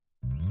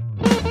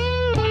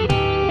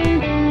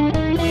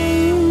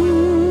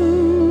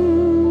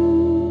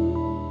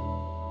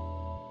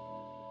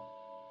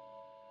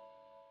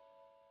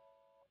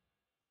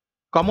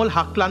কমল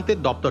হাক্লান্তের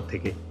দপ্তর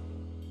থেকে।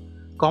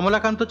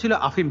 কমলাকান্ত ছিল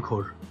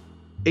আফিমখোর।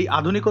 এই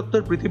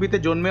আধুনিকোত্তর পৃথিবীতে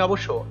জন্মে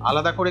অবশ্য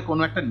আলাদা করে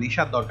কোনো একটা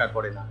নেশার দরকার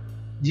পড়ে না,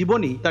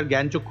 জীবনই তার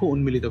জ্ঞানচক্ষু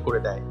উন্মিলিত করে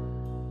দেয়।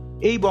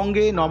 এই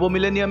বঙ্গে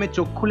নবমিলেনিয়ামে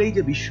চোখ খুলেই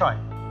যে বিস্ময়,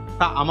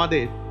 তা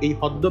আমাদের এই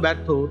হদ্দ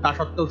ব্যর্থ তা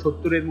সত্ত্বেও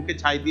 70-এর মুখে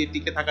ছাই দিয়ে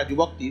টিকে থাকা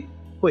যুবকটির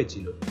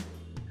হয়েছিল।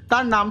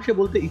 তার নাম সে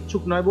বলতে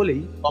ইচ্ছুক নয়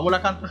বলেই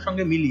কমলাকান্তর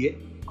সঙ্গে মিলিয়ে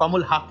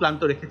কমল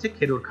হাক্লান্ত রেখেছে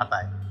খেরোর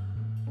খাতায়।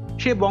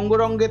 সে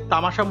বঙ্গরঙ্গের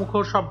তামাশা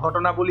মুখর সব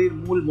ঘটনাবলীর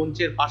মূল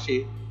মঞ্চের পাশে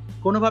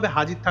কোনোভাবে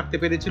হাজির থাকতে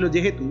পেরেছিল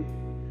যেহেতু,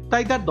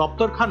 তাই তার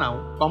দপ্তরখানাও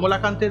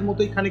কমলাকান্তের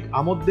মতোই খানিক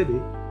আমোদ দেবে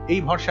এই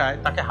ভরসায়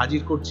তাকে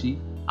হাজির করছি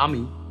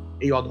আমি,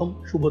 এই অধম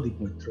শুভদীপ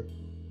মৈত্র।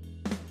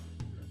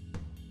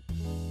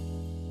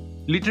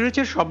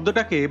 লিটারেচার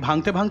শব্দটাকে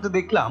ভাঙতে ভাঙতে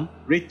দেখলাম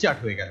রেড চার্ট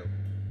হয়ে গেল।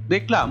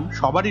 দেখলাম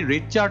সবারই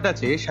রেড চার্ট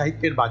আছে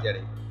সাহিত্যের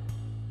বাজারে।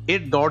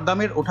 এর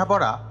দরদামের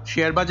ওঠাপড়া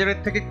শেয়ার বাজারের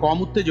থেকে কম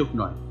উত্তেজক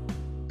নয়।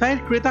 তাই এর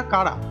ক্রেতা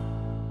কারা?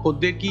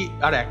 খদ্দের কি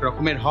আর এক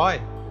রকমের হয়?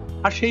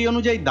 আর সেই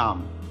অনুযায়ী দাম।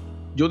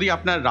 যদি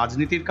আপনার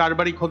রাজনীতির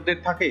কারবারি খদ্দের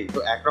থাকে তো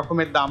এক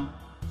রকমের দাম,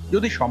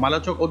 যদি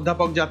সমালোচক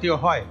অধ্যাপক জাতীয়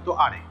হয় তো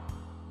আরেক।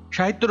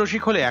 সাহিত্য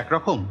রসিক হলে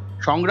একরকম,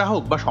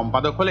 সংগ্রাহক বা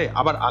সম্পাদক হলে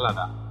আবার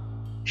আলাদা।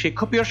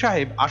 শেক্সপিয়র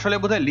সাহেব আসলে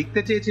বোধহয়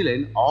লিখতে চেয়েছিলেন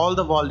all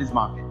the world is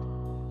market.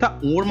 তা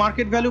ওর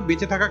মার্কেট ভ্যালু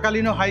বেঁচে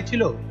থাকাকালীনও হাই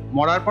ছিল,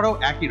 মরার পরেও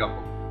একই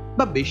রকম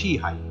বা বেশিই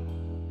হাই।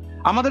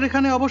 আমাদের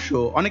এখানে অবশ্য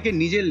অনেকে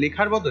নিজের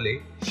লেখার বদলে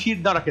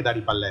শিরদাঁড়াকে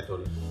দাঁড়ি পাল্লায়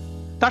তোলে।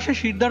 তা সে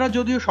শিরদাঁড়া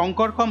যদিও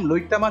শঙ্কর কম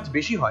লইট্টা মাছ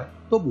বেশি হয়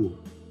তবুও।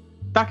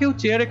 তা কেউ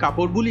চেয়ারে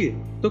কাপড় বুলিয়ে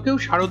তো কেউ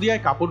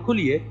শারদিয়ায় কাপড়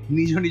খুলিয়ে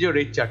নিজ নিজ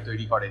রেড চার্ট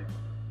তৈরি করেন।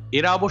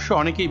 এরা অবশ্য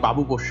অনেকেই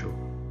বাবু পোষ্য।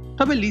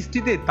 তবে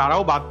লিস্টটিতে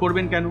তারাও বাদ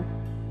পড়বেন কেন?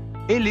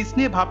 এই লিস্ট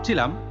নিয়ে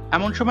ভাবছিলাম,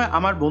 এমন সময়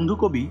আমার বন্ধু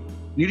কবি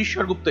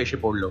নিরীশ্বর গুপ্ত এসে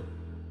পড়ল।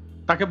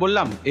 তাকে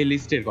বললাম এই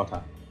লিস্টের কথা।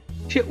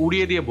 সে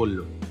উড়িয়ে দিয়ে বলল,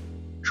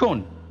 শোন,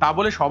 তা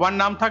বলে সবার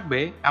নাম থাকবে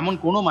এমন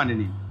কোনো মানে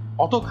নেই,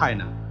 অত খায়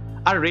না।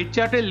 আর রেড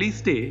চার্টের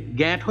লিস্টে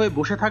গ্যাঁট হয়ে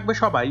বসে থাকবে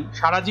সবাই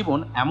সারা জীবন,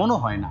 এমনও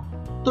হয় না।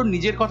 তোর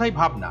নিজের কথাই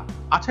ভাব না,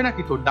 আছে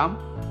নাকি তোর দাম?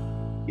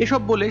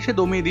 এসব বলে সে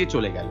দমিয়ে দিয়ে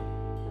চলে গেল।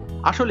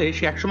 আসলে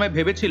সে একসময়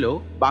ভেবেছিল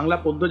বাংলা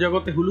পদ্য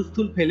জগতে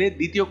হুলস্থুল ফেলে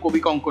দ্বিতীয় কবি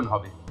কঙ্কন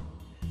হবে,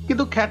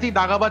 কিন্তু খ্যাতি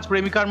দাগাবাজ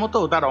প্রেমিকার মতো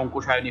তার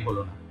অঙ্কুশায়নী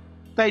হলো না।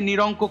 তাই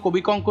নিরঙ্ক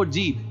কবি কঙ্কর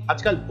জীব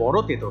আজকাল বড়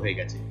তেতো হয়ে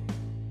গেছে।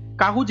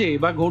 কাগুজে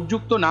বা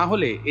ঘোরযুক্ত না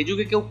হলে এ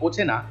যুগে কেউ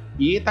পোছে না,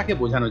 তাকে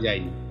বোঝানো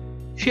যায়নি।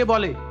 সে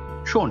বলে,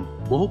 শোন,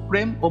 বহু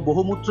প্রেম ও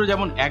বহুমূত্র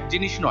যেমন এক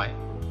জিনিস নয়,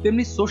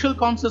 তেমনি সোশ্যাল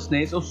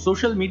কনসিয়াসনেস ও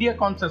সোশ্যাল মিডিয়া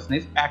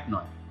কনসিয়াসনেস এক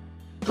নয়।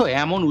 তো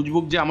এমন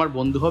উজবুক যে আমার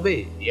বন্ধু হবে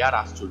এ আর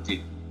আশ্চর্য।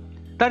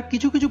 তার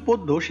কিছু কিছু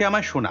পদ্য সে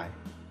আমায় শোনায়।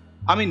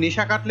 আমি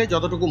নেশা কাটলে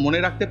যতটুকু মনে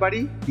রাখতে পারি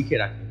লিখে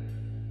রাখি।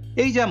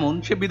 এই যেমন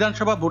সে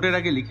বিধানসভা ভোটের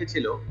আগে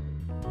লিখেছিল,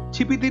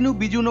 ছিপিতিনু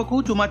বিজুনকু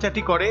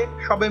চুমাচাটি করে,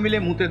 সবে মিলে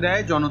মুতে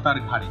দেয় জনতার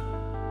ঘাড়ে।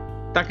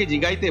 তাকে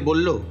জিগাইতে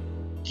বলল,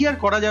 কি আর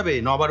করা যাবে,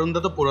 নবারুণদা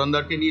তো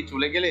পুরন্দরকে নিয়ে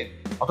চলে গেলেন,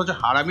 অথচ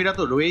হারামিরা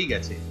তো রয়েই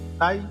গেছে।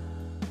 তাই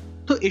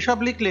তো এসব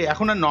লিখলে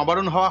এখন আর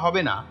নবারুণ হওয়া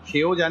হবে না,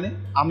 সেও জানে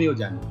আমিও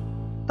জানি।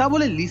 তা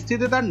বলে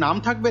লিস্টেতে তার নাম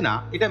থাকবে না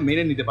এটা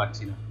মেনে নিতে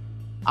পারছি না।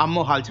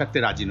 আম্মু হাল ছাড়তে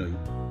রাজি নই।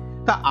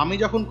 তা আমি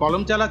যখন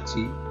কলম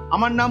চালাচ্ছি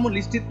আমার নামও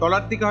লিস্টের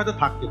তলার দিকে হয়তো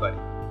থাকতে পারে।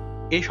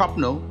 এই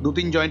স্বপ্ন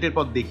 2-3 জয়েন্টের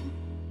পর দেখি।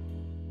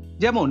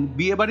 যেমন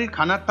বিয়ে বাড়ির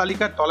খানার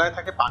তালিকার তলায়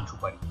থাকে পান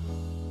সুপারি।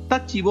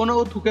 তার চিবনও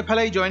ও থুকে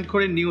ফেলাই জয়েন্ট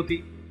করে নিয়তি,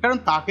 কারণ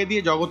তাকে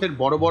দিয়ে জগতের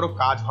বড় বড়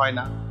কাজ হয়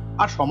না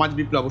আর সমাজ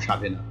বিপ্লব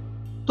সাধে না।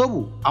 তবু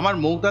আমার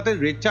মৌতাতের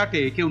রেড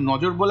চার্টে কেউ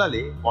নজর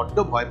বোলালে বড্ড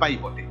ভয় পাই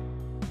বটে।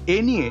 এ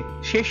নিয়ে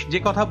শেষ যে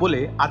কথা বলে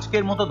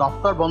আজকের মতো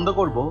দপ্তর বন্ধ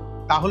করব,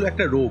 তা হলো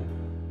একটা রোগ,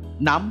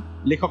 নাম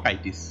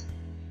লেখকাইটিস।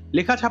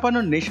 লেখা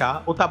ছাপানোর নেশা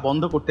ও তা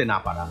বন্ধ করতে না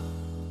পারা।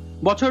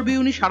 বছর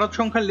বিউনি শারদ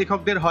সংখ্যার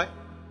লেখকদের হয়,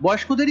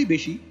 বয়স্কদেরই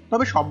বেশি,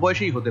 তবে সব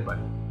বয়সেই হতে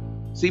পারে।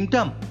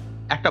 সিমটম,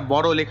 একটা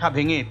বড় লেখা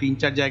ভেঙে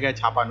 3-4 জায়গায়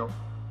ছাপানো,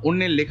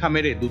 অন্যের লেখা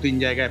মেরে 2-3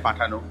 জায়গায়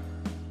পাঠানো।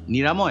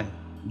 নিরাময়,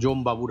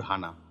 জমবাবুর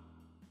হানা।